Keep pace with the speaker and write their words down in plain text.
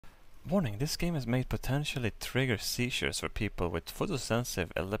Warning, this game is made potentially trigger seizures for people with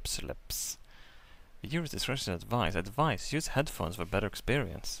photosensitive epilepsy. Viewer discretion advised. Advice, use headphones for better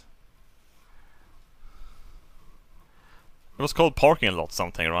experience. It was called parking lot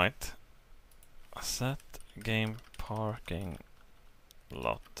something, right? Set game parking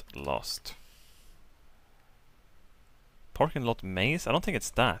lot lost. Parking lot maze? I don't think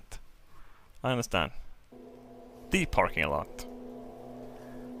it's that. I understand. The parking lot.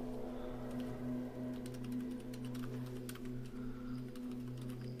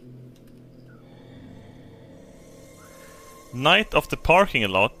 Night of the parking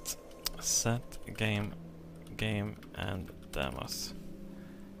lot. Set game and demos.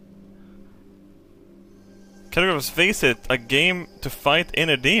 Categories visit a game to fight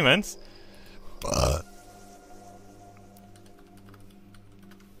inner demons.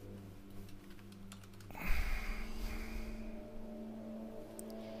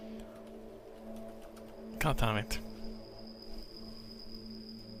 God damn it.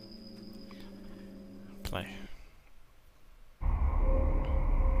 Play.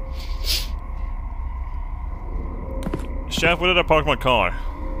 Chef, where did I park my car?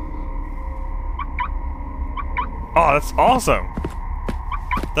 Oh, that's awesome!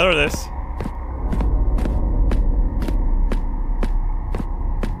 There it is.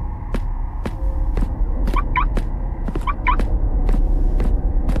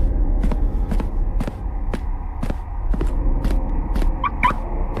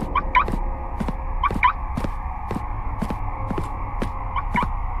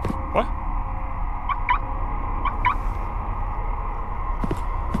 What?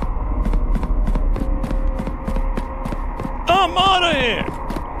 I'm out of here!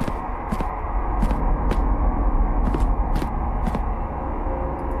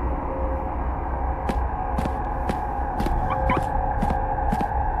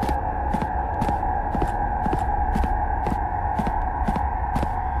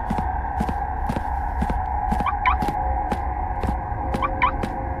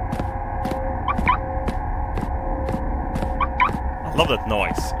 I love that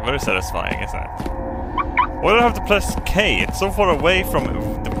noise. Very satisfying, isn't it? Why do I have to press K? It's so far away from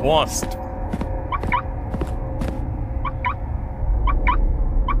the wasp.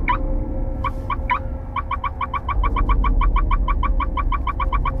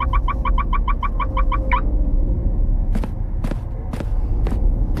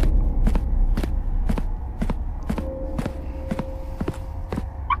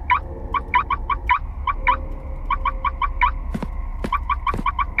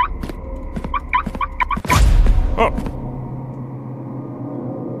 Oh!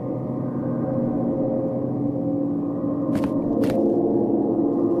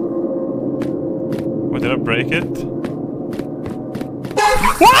 Wait, did I break it?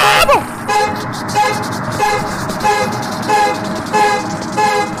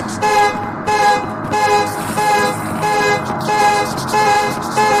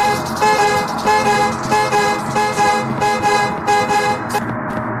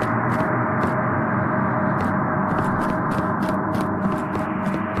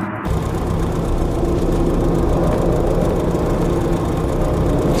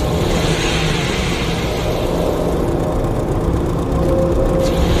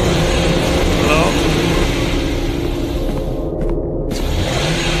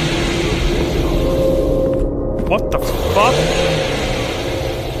 What the fuck?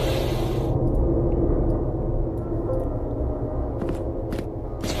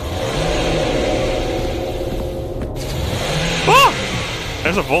 Ah!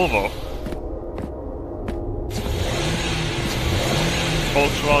 There's a Volvo.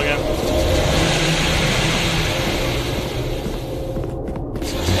 Volkswagen.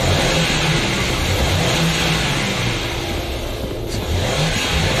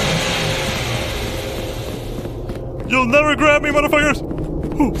 You'll never grab me, motherfuckers!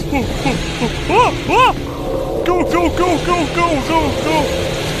 Go, go, go, go, go, go, go!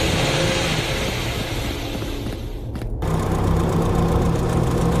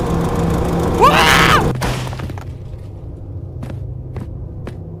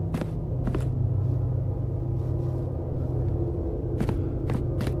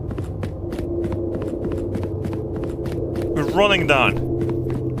 We're running down.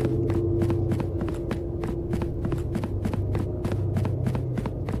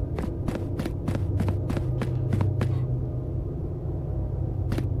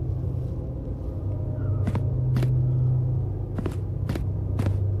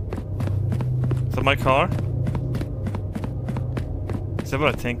 Is that my car? Is that what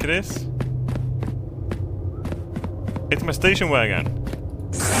I think it is? It's my station wagon.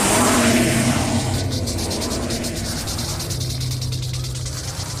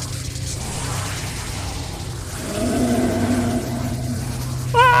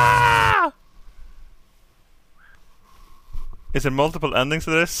 Is there multiple endings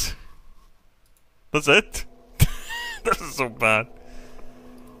to this? That's it? This is so bad.